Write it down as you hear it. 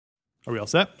Are we all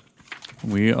set?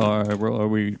 We are.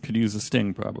 We could use a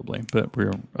sting probably, but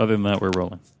other than that, we're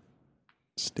rolling.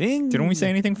 Sting. Didn't we say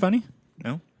anything funny?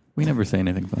 No. We never say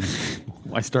anything funny.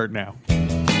 I start now.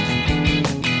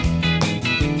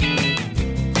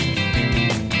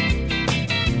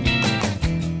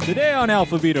 Today on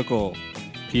Alphabetical.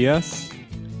 P.S.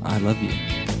 I love you.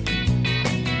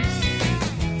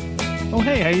 Oh,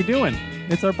 hey, how you doing?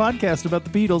 It's our podcast about the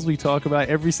Beatles. We talk about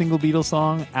every single Beatles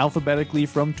song alphabetically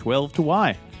from 12 to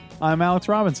Y. I'm Alex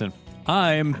Robinson.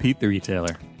 I'm Pete the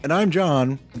Retailer. And I'm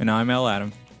John. And I'm L.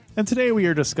 Adam. And today we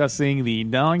are discussing the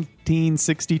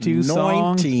 1962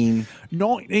 song.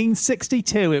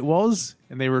 1962 it was.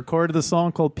 And they recorded the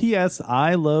song called P.S.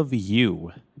 I Love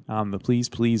You on the Please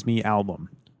Please Me album.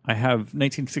 I have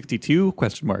 1962 ?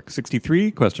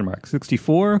 63 ?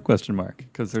 64 ?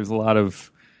 Because there's a lot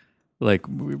of like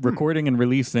recording and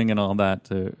releasing and all that.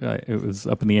 It was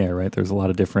up in the air, right? There's a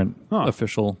lot of different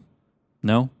official.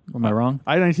 No, am I wrong?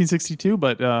 I had 1962,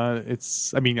 but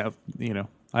it's. I mean,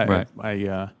 Right.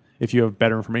 If you have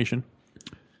better information.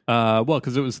 Well,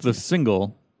 because it was the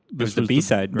single. This was the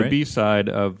B-side, The right? B-side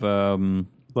of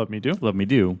Love Me Do. Love Me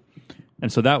Do.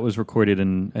 And so that was recorded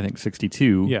in, I think,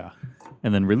 62. Yeah.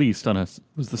 And then released on did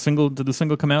the single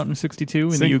come out in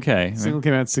 62 in the UK? Right? Single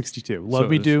came out in 62. Love So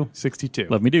Me it was- Do, 62.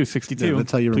 Love Me Do, 62. Yeah,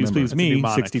 that's how you Please remember. Please That's a Me,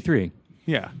 mnemonic. 63.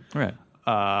 Yeah. Right.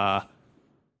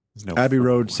 There's no Abbey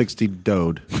Road 60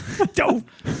 Dode. Don't.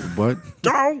 What?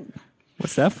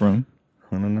 What's that from?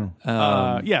 I don't know.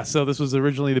 Yeah, so this was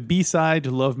originally the B-side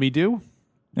to Love Me Do.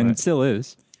 And it still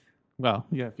is. Well,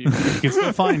 yeah, if you can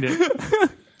still find it.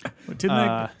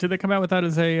 Did they come out with that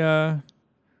as a...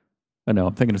 Oh, no,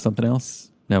 I'm thinking of something else.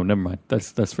 No, never mind.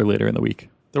 That's for later in the week.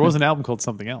 There was an album called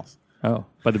something else. Oh,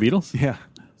 by the Beatles? Yeah.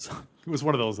 It was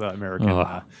one of those American...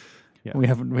 Ugh. yeah. We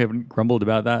haven't grumbled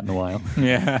about that in a while.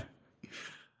 Yeah.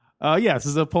 Yeah, this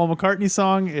is a Paul McCartney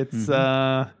song. It's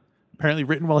apparently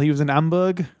written while he was in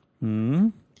Hamburg. Hmm?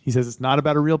 He says it's not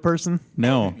about a real person.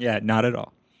 No. Yeah, not at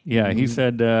all. Yeah, he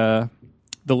said the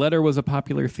letter was a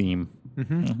popular theme.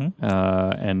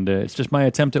 And it's just my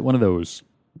attempt at one of those.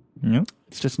 Yep.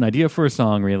 It's just an idea for a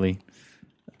song, really.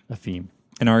 A theme.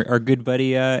 And our good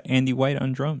buddy Andy White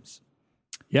on drums.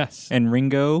 Yes. And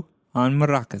Ringo on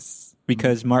maracas.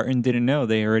 Because Martin didn't know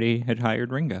they already had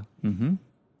hired Ringo.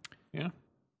 Yeah.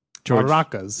 George-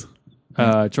 Maracas.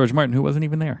 George Martin, who wasn't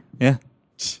even there. Yeah.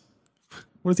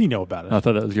 What does he know about it? I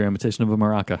thought that was your imitation of a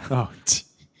maraca.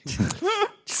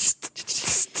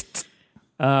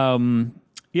 Oh.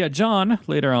 Yeah, John,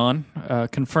 later on,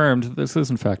 confirmed this is,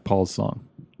 in fact, Paul's song.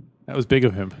 That was big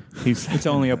of him. It's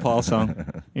only a Paul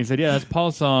song. He said, yeah, that's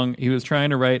Paul's song. He was trying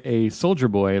to write a soldier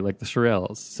boy like the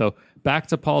Shirelles. So back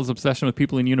to Paul's obsession with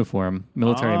people in uniform,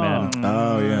 military men.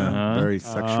 Oh, yeah. Very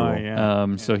sexual.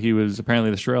 Yeah. So he was,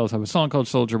 apparently the Shirelles have a song called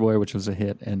Soldier Boy, which was a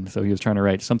hit. And so he was trying to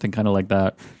write something kind of like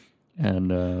that. And,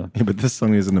 Yeah, but this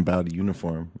song isn't about a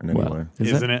uniform in any well, way.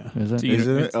 Isn't it? Is it? Is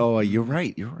it? Oh, you're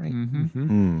right. You're right.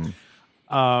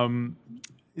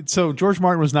 So George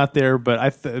Martin was not there, but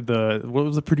what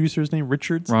was the producer's name?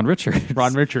 Richards? Ron Richards.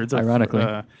 Ron Richards. Ironically.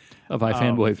 Of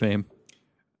iFanboy fame.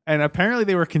 And apparently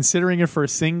they were considering it for a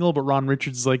single, but Ron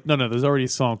Richards is like, no, there's already a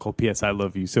song called P.S. I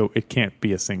Love You, so it can't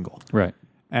be a single. Right.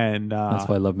 And That's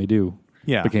why Love Me Do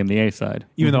yeah. became the A-side.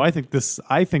 Even though I think this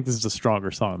is a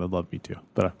stronger song than Love Me Too,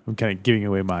 but I'm kind of giving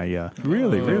away my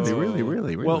Really? well, Really?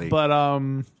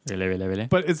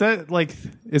 but is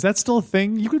that still a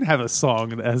thing? You could have a song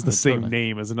that has the same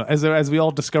name as we all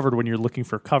discovered when you're looking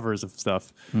for covers of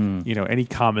stuff. Any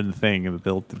common thing that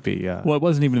they'll be. Well, it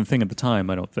wasn't even a thing at the time,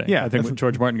 I don't think. Yeah, I think when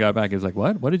George Martin got back, he was like,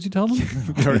 what? What did you tell them?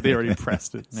 they already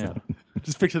pressed it. So. Yeah.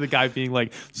 Just picture the guy being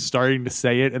like starting to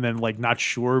say it and then like not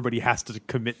sure, but he has to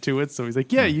commit to it. So he's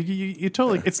like, yeah, you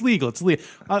totally, it's legal. It's legal.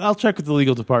 I'll check with the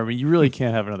legal department. You really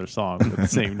can't have another song with the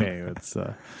same name. It's,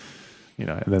 and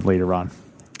then later on,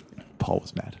 Paul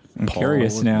was mad. I'm Paul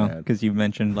curious was now mad. because you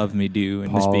mentioned Love Me Do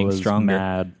and Paul this being was stronger.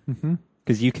 mad.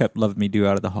 Because you kept Love Me Do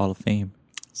out of the Hall of Fame.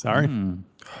 Sorry.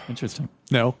 Interesting.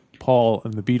 No, Paul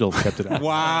and the Beatles kept it out.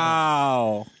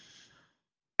 Wow.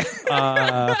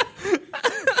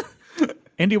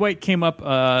 Andy White came up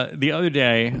the other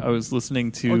day. I was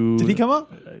listening to... Did he come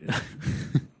up?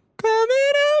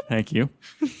 Thank you.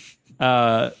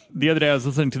 The other day I was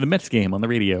listening to the Mets game on the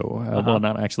radio. Well,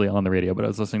 not actually on the radio, but I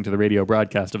was listening to the radio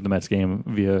broadcast of the Mets game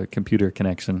via computer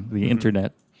connection, the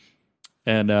internet.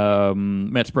 And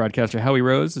Mets broadcaster Howie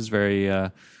Rose is very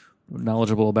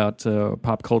knowledgeable about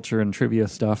pop culture and trivia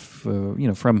stuff,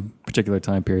 from a particular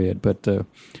time period. But there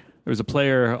was a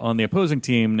player on the opposing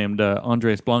team named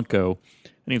Andres Blanco,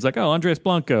 and he was like, "Oh, Andres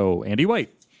Blanco, Andy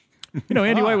White."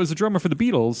 Andy White was a drummer for the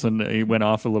Beatles, and he went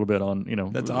off a little bit on,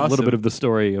 That's a awesome. little bit of the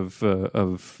story of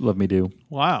Love Me Do,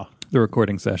 Wow. the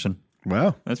recording session.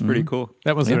 Wow. That's pretty cool.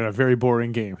 That must have been a very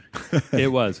boring game.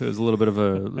 It was a little bit of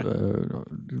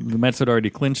the Mets had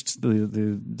already clinched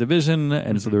the division,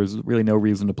 and so there was really no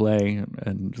reason to play,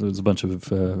 and there was a bunch of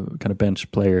kind of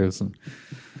bench players, and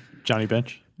Johnny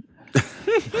Bench.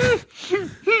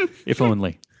 if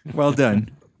only. Well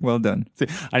done. Well done. See,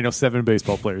 I know 7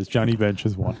 baseball players. Johnny Bench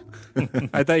is one.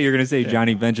 I thought you were going to say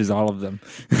Johnny benches all of them.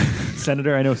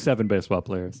 Senator, I know 7 baseball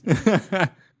players. Did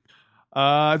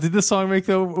this song make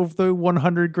the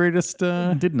 100 greatest?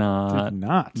 Did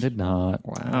not. Did not.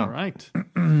 Wow. All right.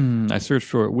 I searched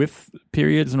for it with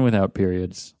periods and without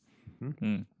periods.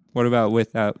 What about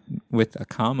with a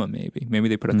comma? Maybe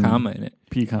they put a comma in it,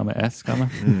 P comma S comma.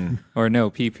 or no,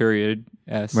 P period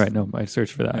S. Right. No, I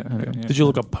searched for that. Okay, yeah. Did you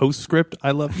look up postscript?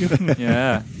 I love you.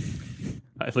 Yeah.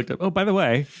 I looked up. Oh, by the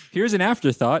way, Here's an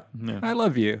afterthought. Yeah. I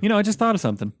love you. I just thought of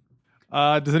something.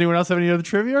 Does anyone else have any other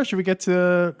trivia, or should we get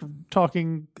to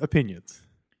talking opinions?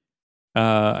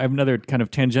 I have another kind of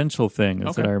tangential thing.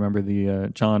 Is that Okay. I remember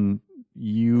John,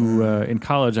 you in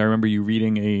college. I remember you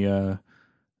reading a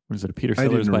Peter I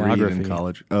Sellers didn't biography read in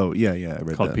college. Oh, yeah, I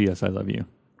read called that. P.S. I Love You.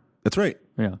 That's right.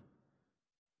 Yeah.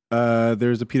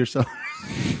 There's a Peter Sellers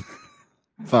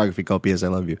biography called P.S. I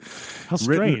Love You. How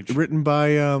strange. Written by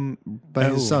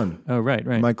his son, Oh, right.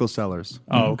 Michael Sellers.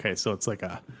 Oh, okay. So it's like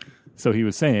a So he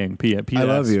was saying P.S. I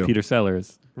love you. Peter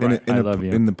Sellers. Right. I love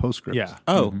you. In the postscript. yeah.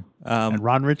 Oh, And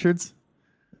Ron Richards.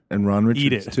 And Ron Richards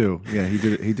Eat it. too. Yeah,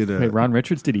 he did a Wait, Ron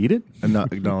Richards did eat it?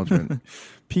 acknowledgement.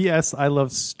 P.S. I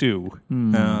love stew.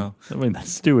 no. I mean,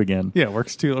 that's Stu again. Yeah,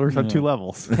 works on 2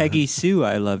 levels. Peggy Sue,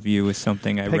 I love you was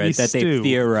something I Peggy read that they Sue.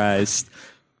 theorized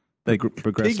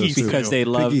Progressive Piggy Sue. because they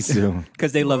love Piggy Sue.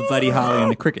 because they love Buddy Holly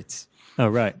and the Crickets. Oh,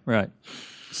 right.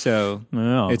 So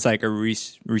Oh. it's like a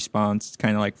response,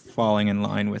 kind of like falling in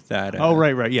line with that. Oh,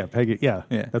 right. Yeah, Peggy. Yeah.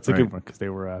 Yeah. That's a Right. good one because they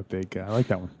were big. I like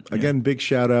that one. Again, big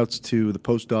shout outs to the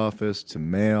post office, to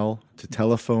mail, to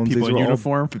telephones. People These in are all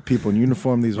uniform. people in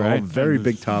uniform. These are all Right. very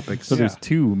big topics. So there's Yeah.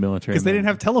 2 military. Because they men. didn't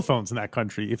have telephones in that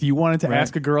country. If you wanted to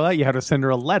ask a girl out, you had to send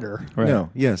her a letter. Right. No,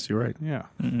 yes, you're right. Yeah.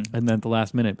 And then at the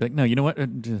last minute, be like, no, you know what?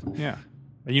 Yeah.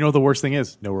 And you know what the worst thing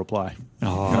is? No reply.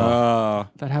 Oh,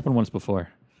 That happened once before.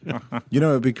 You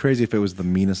know, it'd be crazy if it was the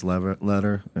meanest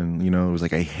letter, and it was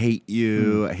like, "I hate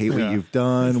you. I hate what Yeah. you've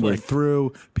done. We're like-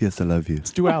 through. P.S. I love you." It's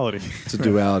duality. It's a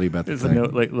duality about the There's a thing.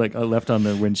 note like left on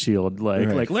the windshield,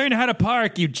 Right. learn how to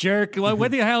park, you jerk. What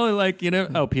the hell?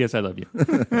 Oh, P.S. I love you.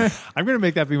 I'm going to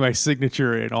make that be my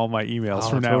signature in all my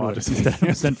emails from now on.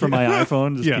 Sent from my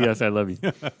iPhone. Just Yeah. P.S. I love you.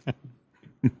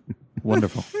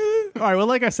 Wonderful. All right. Well,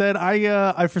 like I said,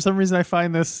 I for some reason I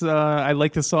find this I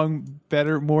like this song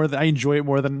I enjoy it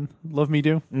more than Love Me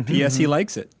Do. P.S. He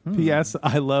likes it. P.S.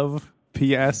 I love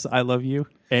P.S. I love you.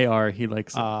 AR, he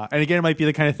likes it. And again, it might be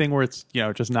the kind of thing where it's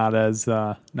just not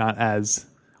as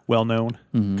well known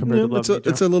compared to Love Me Do.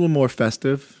 It's a little more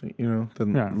festive,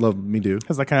 than Yeah. Love Me Do.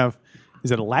 Has that kind of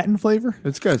is it a Latin flavor?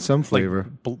 It's got some flavor.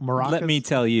 Maracas? Let me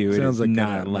tell you, it Sounds is like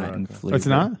not a Latin maraca. flavor. It's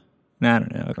not. I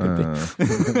don't know. It could be.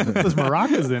 There's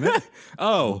maracas in it.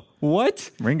 Oh,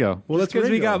 what? Ringo. Well, that's Because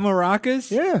we got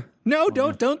maracas? Yeah. No,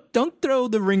 don't throw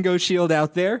the Ringo shield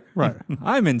out there. Right.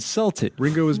 I'm insulted.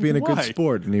 Ringo was being a good Why?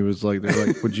 sport, and he was like, "They're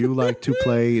like, would you like to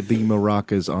play the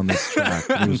maracas on this track?"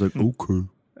 And he was like, "Okay."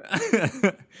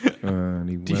 And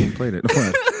he went and played it.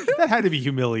 That had to be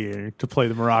humiliating to play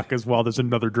the maracas while there's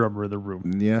another drummer in the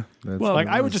room. Yeah. That's Well, Like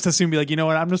I would just assume, be like, you know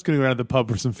what? I'm just going to go down to the pub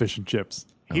for some fish and chips.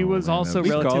 He was man, also We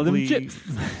call them relatively. chips.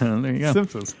 There you go.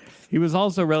 Simpsons. He was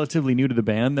also relatively new to the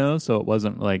band, though, so it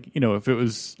wasn't like if it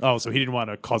was. Oh, so he didn't want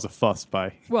to cause a fuss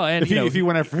by. Well, and If he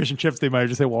went out for fish and chips, they might have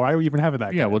just say, "Well, why are we even having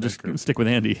that?" yeah, guy we'll in this just group?" stick with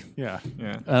Andy. Yeah.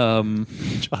 Um,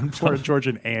 George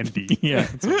and Andy. yeah,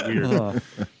 It's weird. Uh,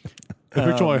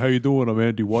 Hey, Charlie, how you doing? I'm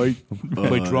Andy White.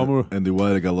 Play drummer. And the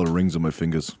white, I got a lot of rings on my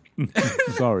fingers.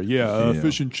 Sorry. Yeah, Yeah.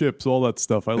 fish and chips, all that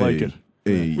stuff. I like it.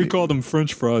 Hey, We call them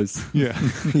French fries. Yeah.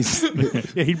 he's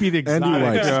Yeah, he'd be the exotic. Andy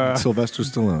White, uh, Sylvester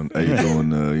Stallone. How you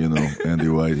doing? Andy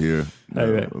White here.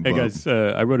 hey Bob. guys,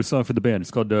 I wrote a song for the band.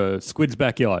 It's called Squid's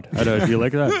Backyard. Do you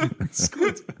like that? It's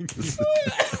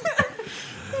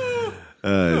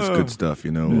good stuff,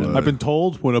 I've been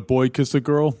told when a boy kisses a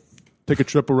girl, take a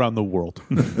trip around the world.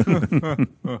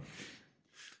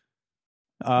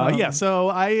 Yeah, so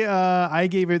I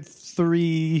gave it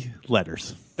 3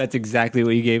 letters. That's exactly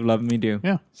what you gave Love Me Do.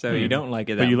 Yeah. So you don't like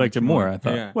it that But you liked much it more, I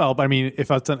thought. Yeah. Well, but I mean,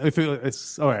 if it's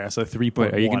all right, so 3.1.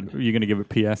 Wait, are you gonna give it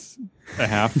PS a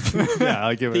half? Yeah,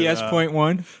 I'll give it. PS point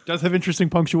one. Does have interesting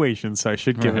punctuation, so I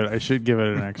should give it. I should give it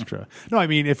an extra. No, I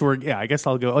mean, if I guess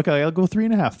I'll go. Okay, I'll go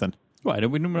 3.5 then. Why?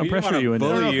 We don't don't pressure wanna you into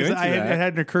bully it. you. Because into that. it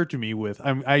hadn't occurred to me with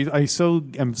I'm so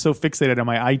fixated on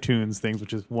my iTunes things,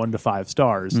 which is 1 to 5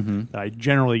 stars, that I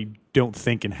generally don't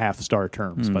think in half star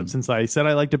terms. But since I said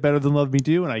I liked it better than Love Me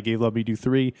Do, and I gave Love Me Do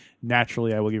 3,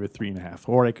 naturally I will give it 3.5,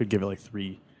 or I could give it like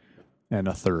 3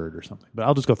 1/3 or something. But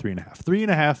I'll just go 3.5.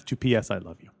 3.5 to P.S. I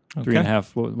love you.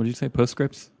 3.5. What did you say?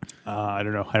 Postscripts? I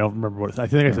don't know. I don't remember what it is. I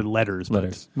think I said letters. but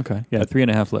Letters. Okay. Yeah,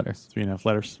 3.5 letters. 3.5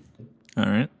 letters. All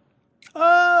right.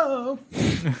 Oh,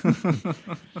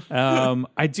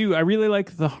 I do. I really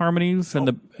like the harmonies and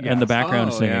the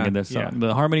background Oh, singing yeah. in this song. Yeah.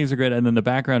 The harmonies are good, and then the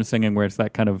background singing where it's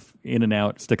that kind of in and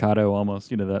out staccato almost.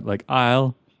 That like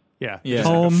I'll. yeah. Yeah. Just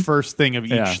like Home. the first thing of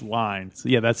each Yeah. line. So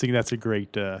yeah, that's a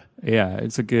great. Yeah,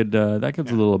 it's a good. That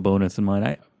gives a little bonus in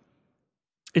mine.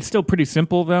 It's still pretty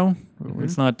simple though.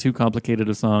 It's not too complicated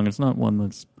a song. It's not one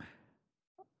that's.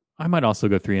 I might also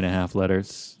go 3.5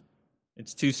 letters.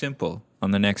 It's too simple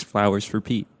on the next Flowers for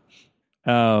Pete.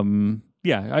 Yeah,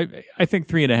 I think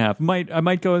 3.5. I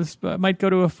might go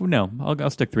to a no. I'll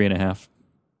stick 3.5.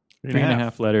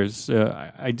 3.5 letters.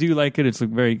 I do like it. It's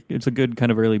a good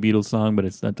kind of early Beatles song, but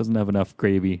that doesn't have enough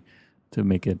gravy to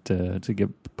make it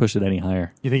push it any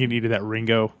higher. You think it needed that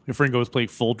Ringo? If Ringo was playing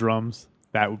full drums,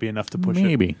 that would be enough to push it.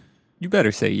 Maybe. You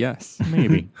better say yes.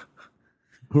 Maybe.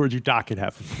 Who would you dock at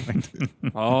half a point?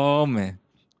 Oh, man.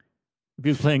 If he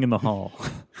was playing in the hall.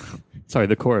 Sorry,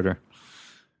 the corridor.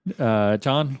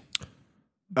 John?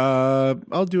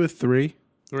 I'll do a 3.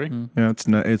 3? Yeah, it's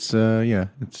not. It's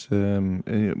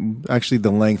actually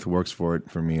the length works for it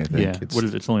for me. I think. Yeah. What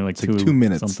is it? It's only like It's like 2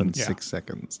 minutes something. and 6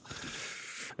 seconds.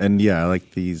 And yeah, I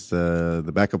like these the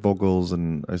backup vocals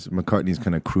and McCartney's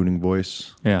kind of crooning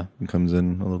voice Yeah. comes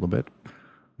in a little bit.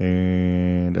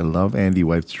 And I love Andy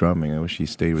White's drumming. I wish he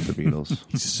stayed with the Beatles.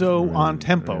 So Really, on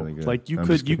tempo. really good. Like you I'm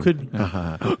could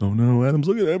just oh no, Adam's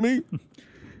looking at me.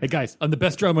 Hey guys, I'm the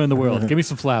best drummer in the world. Give me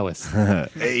some flowers.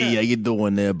 Hey, how you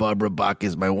doing there? Barbara Bach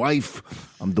is my wife.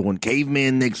 I'm doing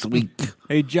Caveman next week.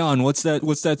 Hey, John, what's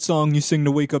that song you sing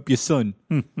to wake up your son?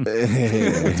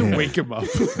 to wake him up.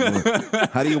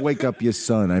 How do you wake up your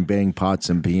son? I bang pots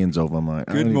and pans over my.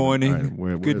 Good morning. All right,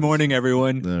 where Good is- morning,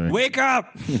 everyone. All right. Wake up!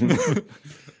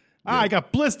 I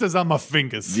got blisters on my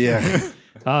fingers. Yeah.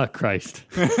 Ah, Christ.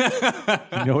 You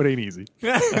know it ain't easy.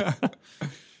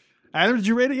 Adam, did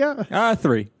you rate it yet?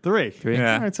 3. 3.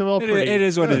 Yeah. All right, so all It, pretty. it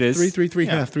is what it is. 3,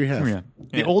 half, 3 half. Yeah.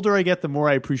 The older I get, the more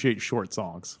I appreciate short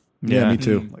songs. Yeah, me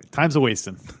too. Like, time's a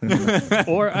wasting.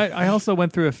 Or I also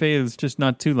went through a phase just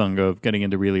not too long ago of getting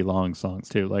into really long songs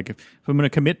too. Like if I'm going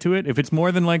to commit to it, if it's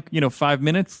more than 5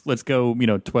 minutes, let's go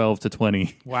 12 to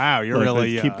 20. Wow, you're Like,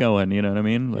 really let's keep going. You know what I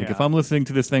mean? Like if Yeah. I'm listening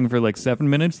to this thing for like 7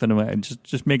 minutes, then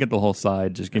just make it the whole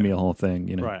side. Just give me a whole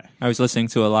thing. right. I was listening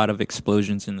to a lot of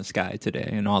Explosions in the Sky today,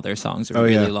 and all their songs are Oh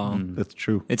really yeah, long. That's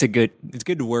true. It's good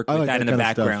to work I with like that that in the kind of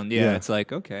stuff. background. Yeah, Yeah. it's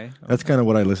like, okay. That's kind of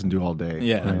what I listen to all day.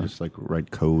 Yeah. I just like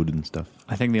write code and stuff.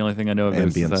 I think the only thing I know of is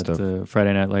Ambient that stuff.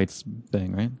 Friday Night Lights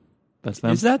thing, right? That's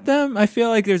them. Is that them? I feel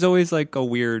like there's always like a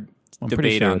weird I'm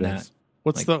pretty debate sure on it that. is.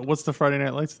 What's the Friday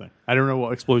Night Lights thing? I don't know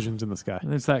what Explosions in the Sky.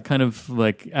 There's that kind of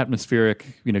like atmospheric,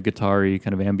 guitar-y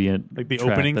kind of ambient, Like the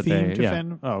track opening that theme they- to yeah.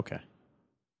 Fan. Oh, okay.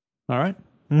 All right.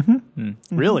 Mm.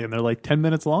 Really? And they're like 10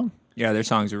 minutes long? Yeah, their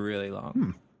songs are really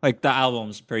long. Like the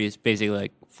album's basically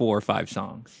like 4 or 5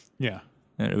 songs, Yeah.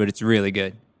 but it's really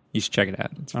good. You should check it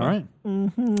out. It's fun. All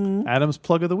right. Adam's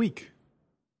plug of the week.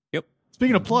 Yep.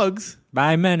 Speaking of plugs,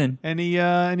 Bye, Menon.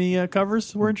 any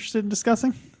covers we're interested in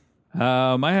discussing?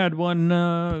 I had one.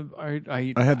 I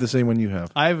I have the same one you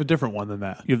have. I have a different one than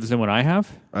that. you have the same one I have.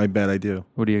 I bet I do.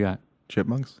 What do you got?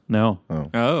 Chipmunks? No. Oh.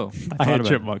 Oh. I had about it.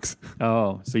 chipmunks.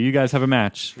 Oh, so you guys have a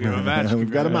match. We have a match.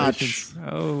 We've got a match.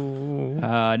 Oh.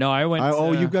 No, I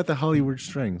went. You've got the Hollywood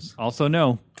strings. Also,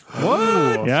 no.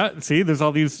 What? Yeah, see, there's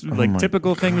all these like my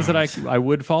typical things that I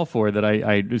would fall for that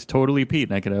I was totally Pete,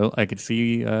 and I could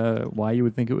see why you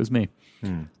would think it was me.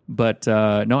 But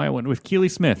no, I went with Keely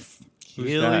Smith.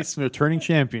 Keely that? Smith, turning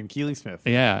champion, Keely Smith.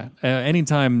 Yeah,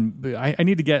 anytime I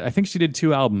need to get. I think she did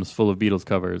 2 albums full of Beatles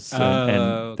covers,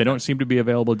 and they don't seem to be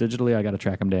available digitally. I got to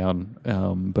track them down.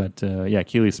 But yeah,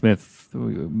 Keely Smith,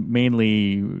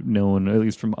 mainly known at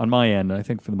least from on my end. I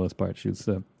think for the most part, she was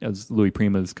as Louis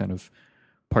Prima's kind of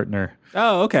partner.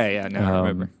 Oh, okay. Yeah, now I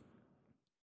remember.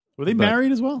 Were they But-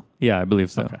 married as well? Yeah, I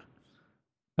believe so.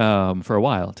 Okay. For a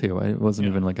while too. It wasn't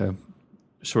even like a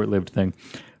short-lived thing.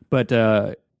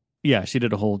 But yeah, she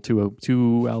did a whole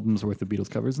 2 albums worth of Beatles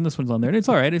covers, and this one's on there. And it's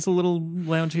all right. It's a little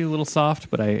loungy, a little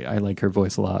soft, but I like her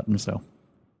voice a lot, and so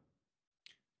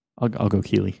I'll go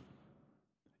Keely.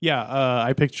 Yeah,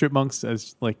 I picked Chipmunks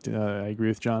as I agree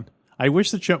with John. I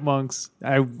wish the Chipmunks.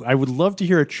 I would love to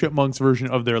hear a Chipmunks version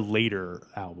of their later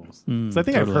albums. So I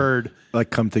think I've heard.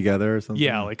 Like Come Together or something?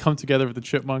 Yeah, like Come Together with the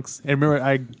Chipmunks. And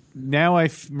remember,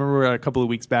 remember a couple of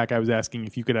weeks back, I was asking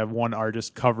if you could have one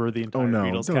artist cover the entire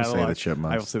Beatles don't catalog. say the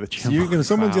Chipmunks. I will say the Chipmunks.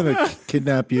 Someone's going to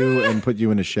kidnap you and put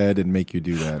you in a shed and make you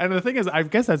do that. And the thing is, I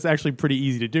guess that's actually pretty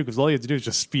easy to do because all you have to do is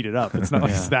just speed it up. It's not like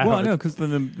it's that Well, hard. no, because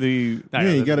then the I know,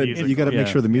 you the got to music- you got to make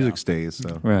yeah, sure the music stays.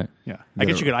 So right. Yeah, I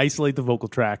guess you could isolate the vocal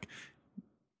track.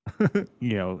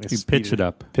 You speed pitch it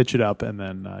up. pitch it up, and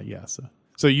then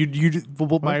So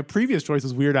my previous choice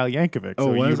was Weird Al Yankovic.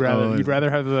 So you'd rather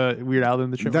have the Weird Al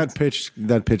than the Chipmunks.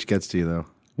 that pitch gets to you though.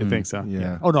 You think so?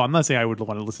 Yeah. Oh no, I'm not saying I would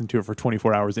want to listen to it for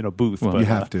 24 hours in a booth. But, You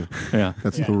have to. Yeah.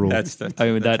 That's the rule. That's I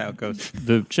mean, how it goes.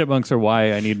 The Chipmunks are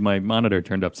why I need my monitor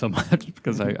turned up so much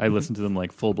because I listened to them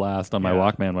like full blast on my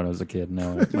Walkman when I was a kid.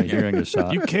 Now my hearing is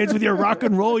shot. You kids with your rock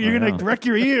and roll, you're gonna wreck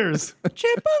your ears.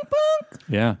 Chipmunk punk.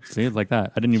 Yeah, see, it's like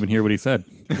that. I didn't even hear what he said.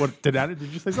 What did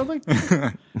you say something?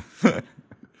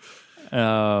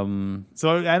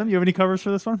 So Adam, you have any covers for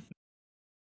this one?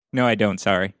 No, I don't.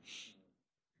 Sorry.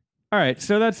 All right,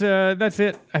 so that's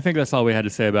it. I think that's all we had to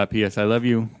say about P.S. I Love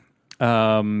You.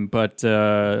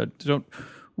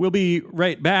 We'll be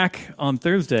right back on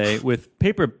Thursday with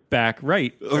Paperback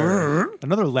Right.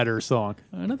 Another letter song.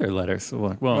 Another letter.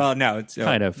 So, Well, no, it's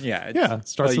kind of. Yeah, Yeah,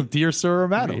 starts with Dear Sir or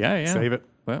Madam. Yeah. Save it.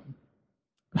 Well,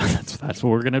 that's what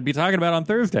we're going to be talking about on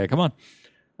Thursday. Come on.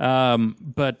 In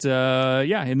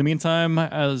the meantime,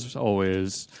 as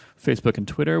always, Facebook and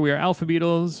Twitter, we are Alpha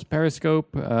Beatles,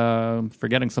 Periscope,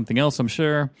 forgetting something else, I'm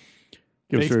sure.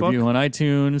 Give us a Facebook? review on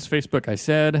iTunes. Facebook, I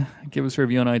said. Give us a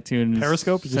review on iTunes.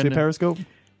 Periscope? Did you say Periscope?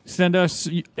 Send us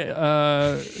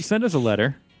a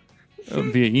letter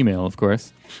via email, of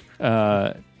course,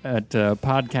 at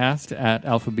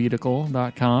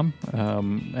podcast@alphabetical.com.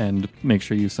 And make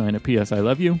sure you sign a P.S. I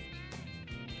Love You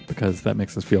because that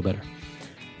makes us feel better.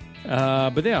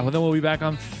 Then we'll be back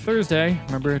on Thursday.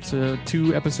 Remember, it's a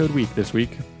 2-episode week this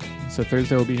week. So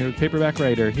Thursday we'll be here with Paperback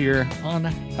Writer here on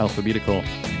Alphabetical.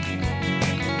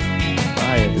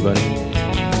 Bye, everybody.